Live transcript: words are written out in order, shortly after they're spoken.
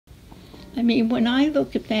I mean, when I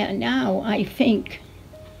look at that now, I think,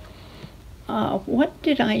 what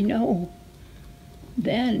did I know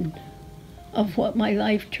then of what my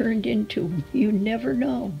life turned into? You never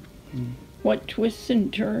know what twists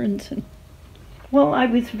and turns. Well, I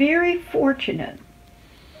was very fortunate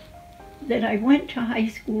that I went to high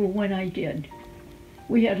school when I did.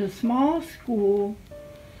 We had a small school.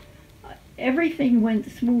 Everything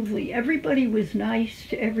went smoothly. Everybody was nice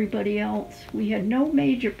to everybody else. We had no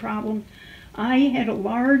major problems. I had a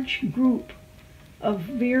large group of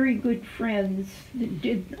very good friends that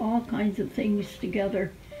did all kinds of things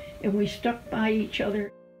together, and we stuck by each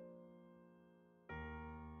other.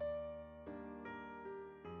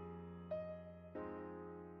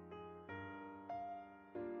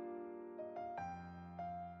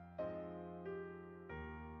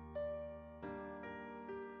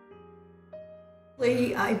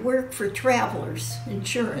 I worked for Travelers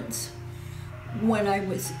Insurance when I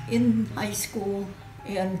was in high school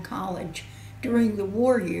and college. During the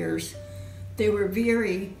war years, they were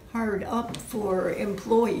very hard up for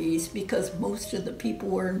employees because most of the people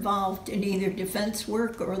were involved in either defense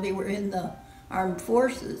work or they were in the armed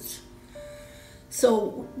forces.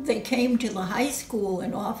 So they came to the high school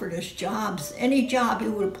and offered us jobs. Any job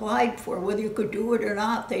you applied for, whether you could do it or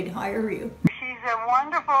not, they'd hire you. She's a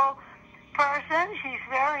wonderful person. She's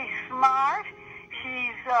very smart.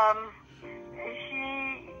 She,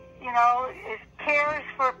 you know, cares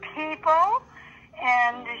for people,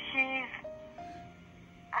 and I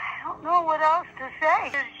don't know what else to say.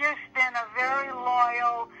 She's just been a very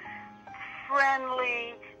loyal,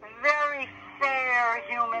 friendly, very fair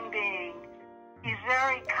human being. She's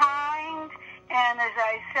very kind, and as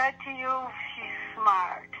I said to you, she's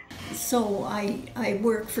smart. So I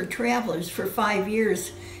worked for Travelers for 5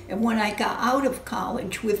 years, and when I got out of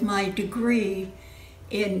college with my degree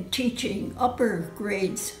in teaching upper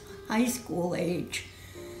grades, high school age,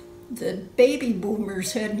 the baby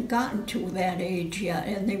boomers hadn't gotten to that age yet,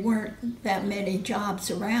 and there weren't that many jobs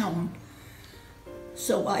around.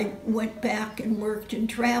 So I went back and worked in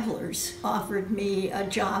Travelers. Offered me a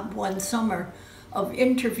job one summer of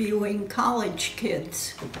interviewing college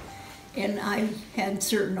kids. And I had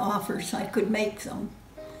certain offers, I could make them.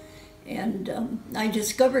 And I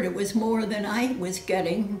discovered it was more than I was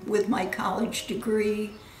getting with my college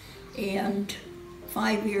degree and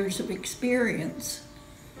 5 years of experience.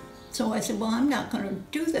 So I said, well, I'm not going to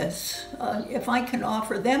do this. If I can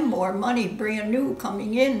offer them more money, brand new,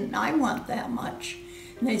 coming in, I want that much.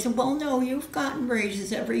 And they said, well, no, you've gotten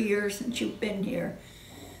raises every year since you've been here.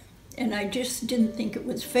 And I just didn't think it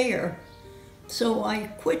was fair. So I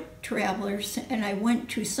quit Travelers and I went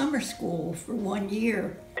to summer school for 1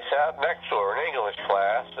 year. I sat next to her in English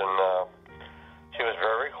class, and she was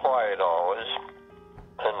very quiet always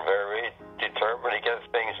and very determined to get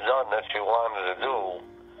things done that she wanted to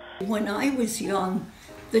do. When I was young,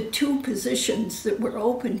 the two positions that were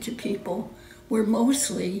open to people were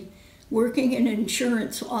mostly working in an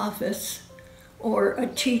insurance office or a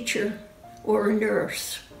teacher or a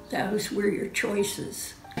nurse. Those were your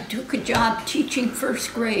choices. I took a job teaching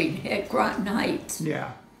first grade at Groton Heights.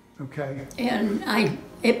 Yeah, okay. And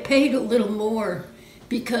it paid a little more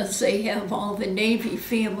because they have all the Navy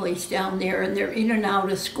families down there and they're in and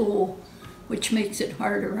out of school, which makes it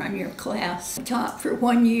harder on your class. I taught for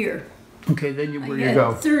 1 year. Okay, then where you go?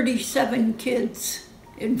 I had 37 kids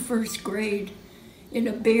in first grade in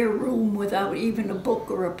a bare room without even a book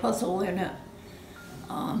or a puzzle in it.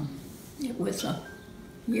 It was a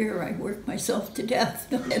year I worked myself to death.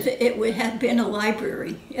 It had been a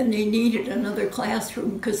library, and they needed another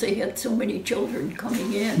classroom because they had so many children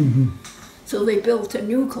coming in. Mm-hmm. So they built a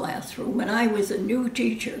new classroom, and I was a new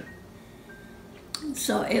teacher.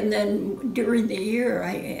 So, and then during the year,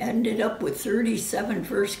 I ended up with 37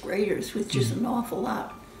 first graders, which is an awful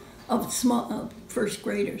lot of small first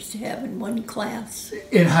graders to have in one class.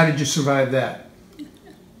 And how did you survive that?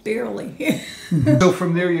 Barely. So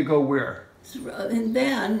from there you go where? And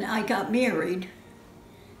then I got married.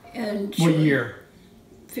 And what year?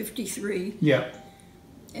 53. Yep.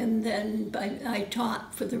 And then I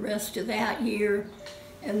taught for the rest of that year.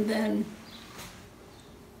 And then,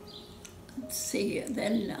 let's see,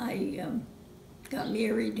 then I got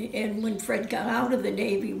married. And when Fred got out of the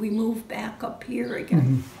Navy, we moved back up here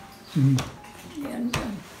again. Mm-hmm. Mm-hmm. And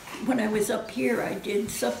when I was up here, I did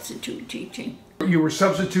substitute teaching. You were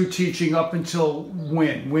substitute teaching up until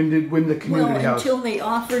when? When the community house? Until they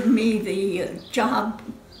offered me the job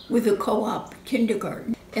with a co-op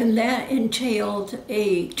kindergarten. And that entailed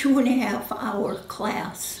a 2.5-hour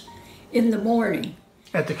class in the morning.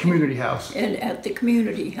 At the community house? And at the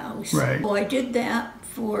community house. Right. So I did that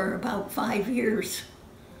for about 5 years.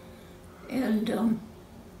 And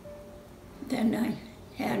then I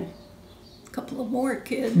had a couple of more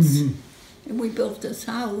kids, and we built this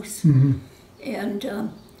house.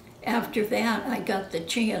 And after that, I got the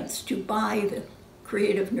chance to buy the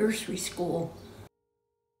creative nursery school.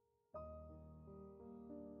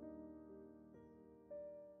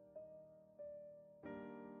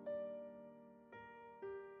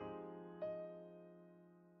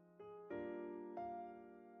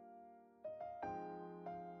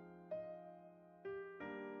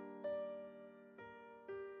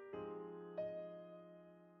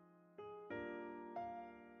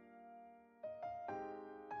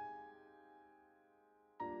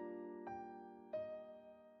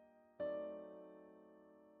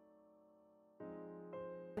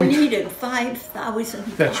 We needed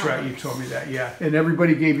 $5,000. That's right, you told me that, yeah. And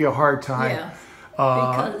everybody gave you a hard time. Yeah,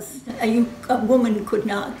 because a woman could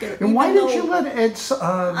not get it. And why did you let Ed...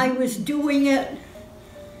 I was doing it,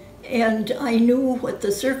 and I knew what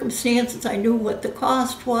the circumstances, I knew what the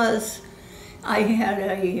cost was. I had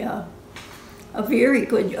a very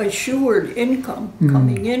good assured income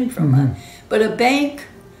coming in from it. But a bank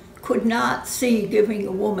could not see giving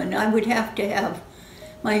a woman. I would have to have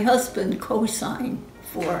my husband co-sign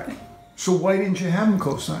for it. So why didn't you have him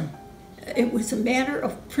co-sign? It was a matter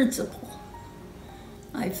of principle.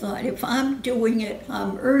 I thought, if I'm doing it,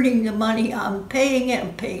 I'm earning the money, I'm paying it,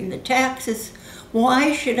 I'm paying the taxes,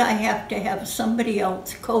 why should I have to have somebody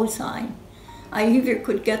else co-sign? I either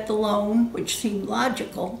could get the loan, which seemed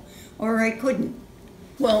logical, or I couldn't.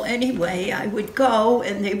 Well, anyway, I would go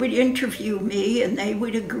and they would interview me and they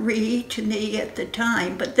would agree to me at the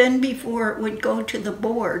time. But then before it would go to the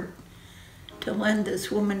board to lend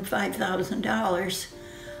this woman $5,000,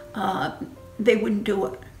 they wouldn't do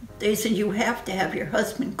it. They said, you have to have your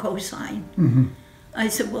husband co-sign. I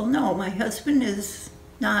said, well, no, my husband is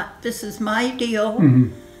not, this is my deal.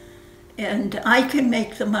 And I can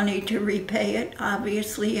make the money to repay it.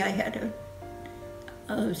 Obviously, I had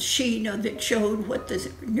a sheet that showed what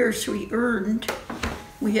the nursery earned.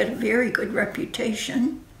 We had a very good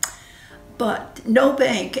reputation. But no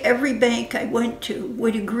bank, every bank I went to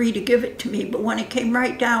would agree to give it to me, but when it came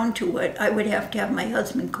right down to it, I would have to have my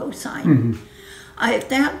husband co-sign. At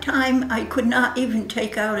that time, I could not even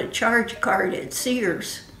take out a charge card at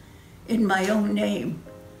Sears in my own name.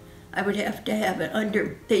 I would have to have it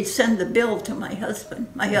under, they'd send the bill to my husband.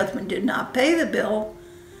 My husband did not pay the bill.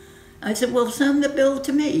 I said, well, send the bill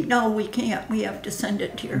to me. No, we can't. We have to send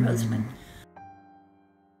it to your husband.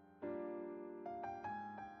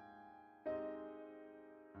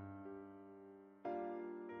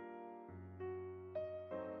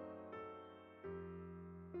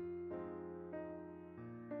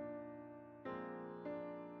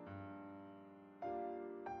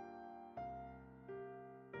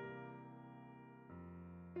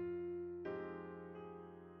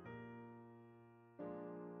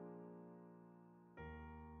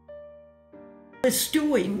 I was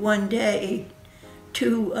stewing one day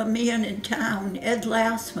to a man in town,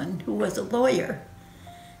 Edlund, who was a lawyer,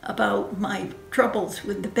 about my troubles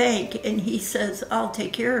with the bank, and he says, I'll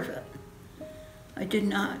take care of it. I did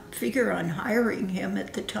not figure on hiring him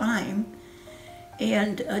at the time,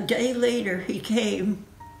 and a day later he came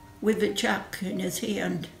with a check in his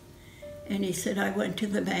hand, and he said, I went to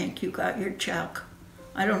the bank, you got your check.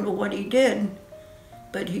 I don't know what he did,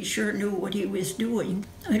 but he sure knew what he was doing.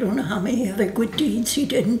 I don't know how many other good deeds he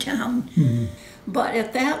did in town. But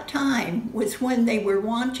at that time was when they were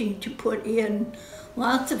wanting to put in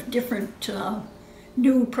lots of different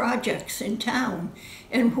new projects in town.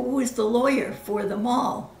 And who was the lawyer for them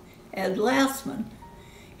all? Ed Lassman.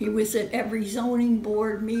 He was at every zoning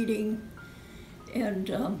board meeting.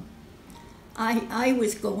 And I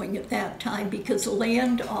was going at that time because the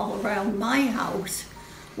land all around my house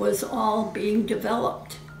was all being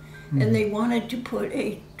developed. And they wanted to put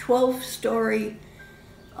a 12-story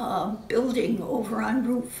building over on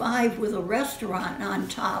Route 5 with a restaurant on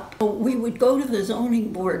top. We would go to the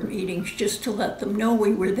zoning board meetings just to let them know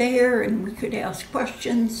we were there and we could ask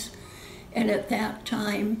questions. And at that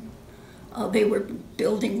time, they were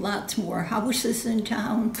building lots more houses in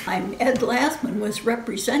town. Ed Lassman was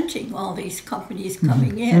representing all these companies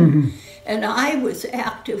coming in, and I was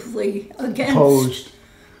actively against. Opposed.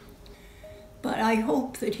 But I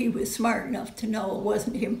hope that he was smart enough to know it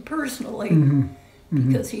wasn't him personally,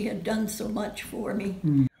 because he had done so much for me.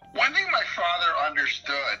 One thing my father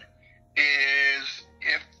understood is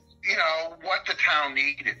if, what the town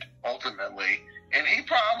needed ultimately, and he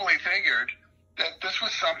probably figured that this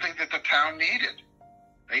was something that the town needed.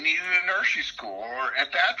 They needed a nursery school, or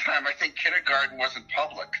at that time, I think kindergarten wasn't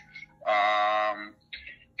public.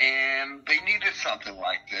 and they needed something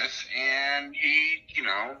like this, and he,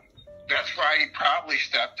 that's why he probably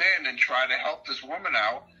stepped in and tried to help this woman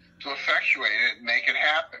out to effectuate it and make it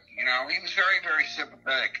happen. He was very, very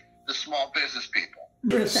sympathetic to small business people.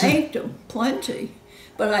 I thanked him plenty,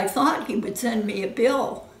 but I thought he would send me a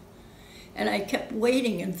bill. And I kept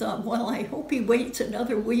waiting and thought, well, I hope he waits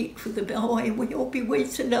another week for the bill. I hope he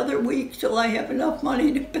waits another week till I have enough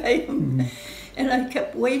money to pay him. Mm-hmm. And I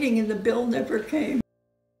kept waiting and the bill never came.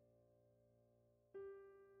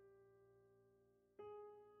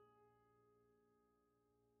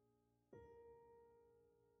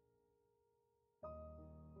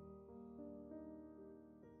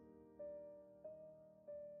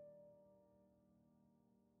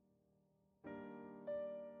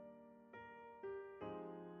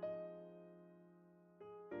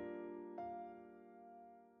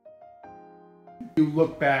 You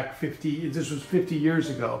look back this was 50 years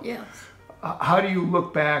ago. Yes. How do you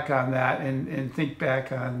look back on that and think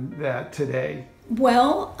back on that today?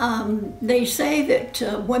 Well, they say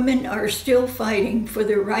that women are still fighting for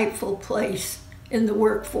their rightful place in the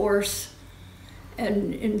workforce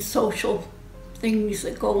and in social things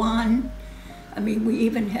that go on. I mean, we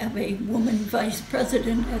even have a woman vice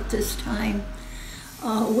president at this time,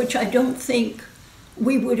 which I don't think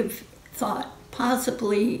we would have thought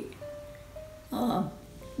possibly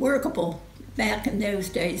workable back in those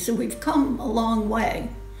days. So we've come a long way.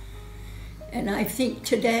 And I think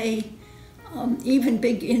today, even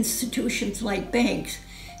big institutions like banks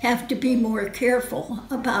have to be more careful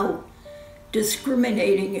about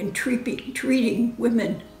discriminating and treating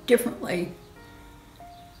women differently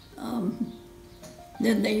than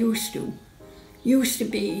they used to. Used to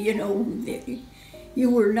be, you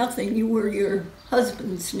were nothing, you were your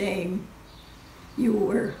husband's name. You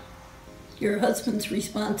were your husband's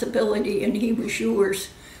responsibility and he was yours.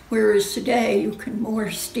 Whereas today you can more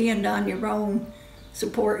stand on your own,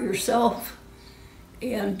 support yourself,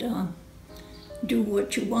 and do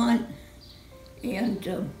what you want.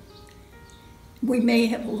 And we may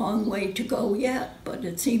have a long way to go yet, but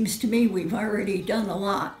it seems to me we've already done a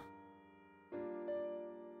lot.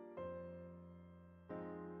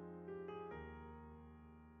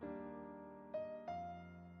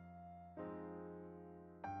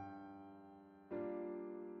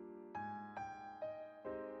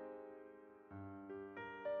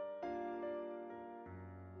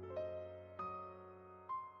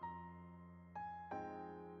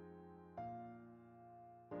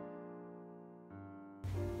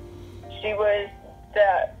 She was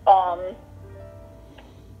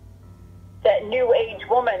that new age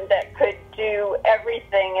woman that could do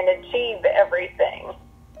everything and achieve everything.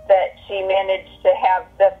 That she managed to have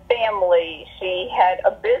the family. She had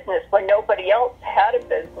a business when nobody else had a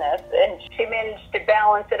business, and she managed to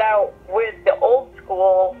balance it out with the old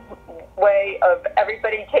school way of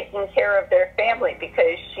everybody taking care of their family,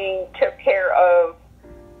 because she took care of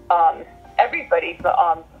everybody.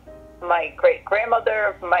 My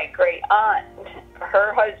great-grandmother, my great-aunt,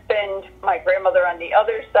 her husband, my grandmother on the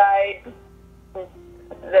other side,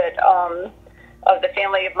 that of the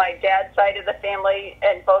family of my dad's side of the family,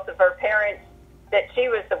 and both of her parents, that she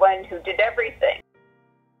was the one who did everything.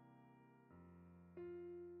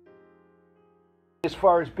 As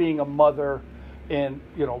far as being a mother and,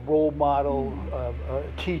 role model, a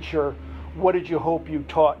teacher, what did you hope you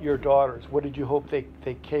taught your daughters? What did you hope they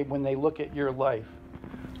came when they look at your life?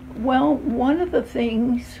 Well, one of the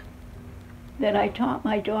things that I taught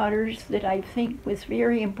my daughters that I think was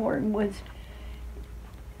very important was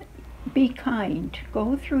be kind.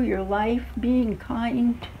 Go through your life being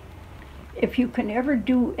kind. If you can ever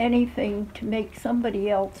do anything to make somebody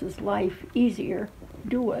else's life easier,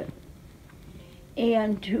 do it.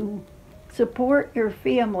 And to support your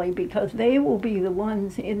family, because they will be the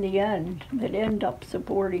ones in the end that end up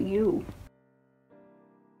supporting you.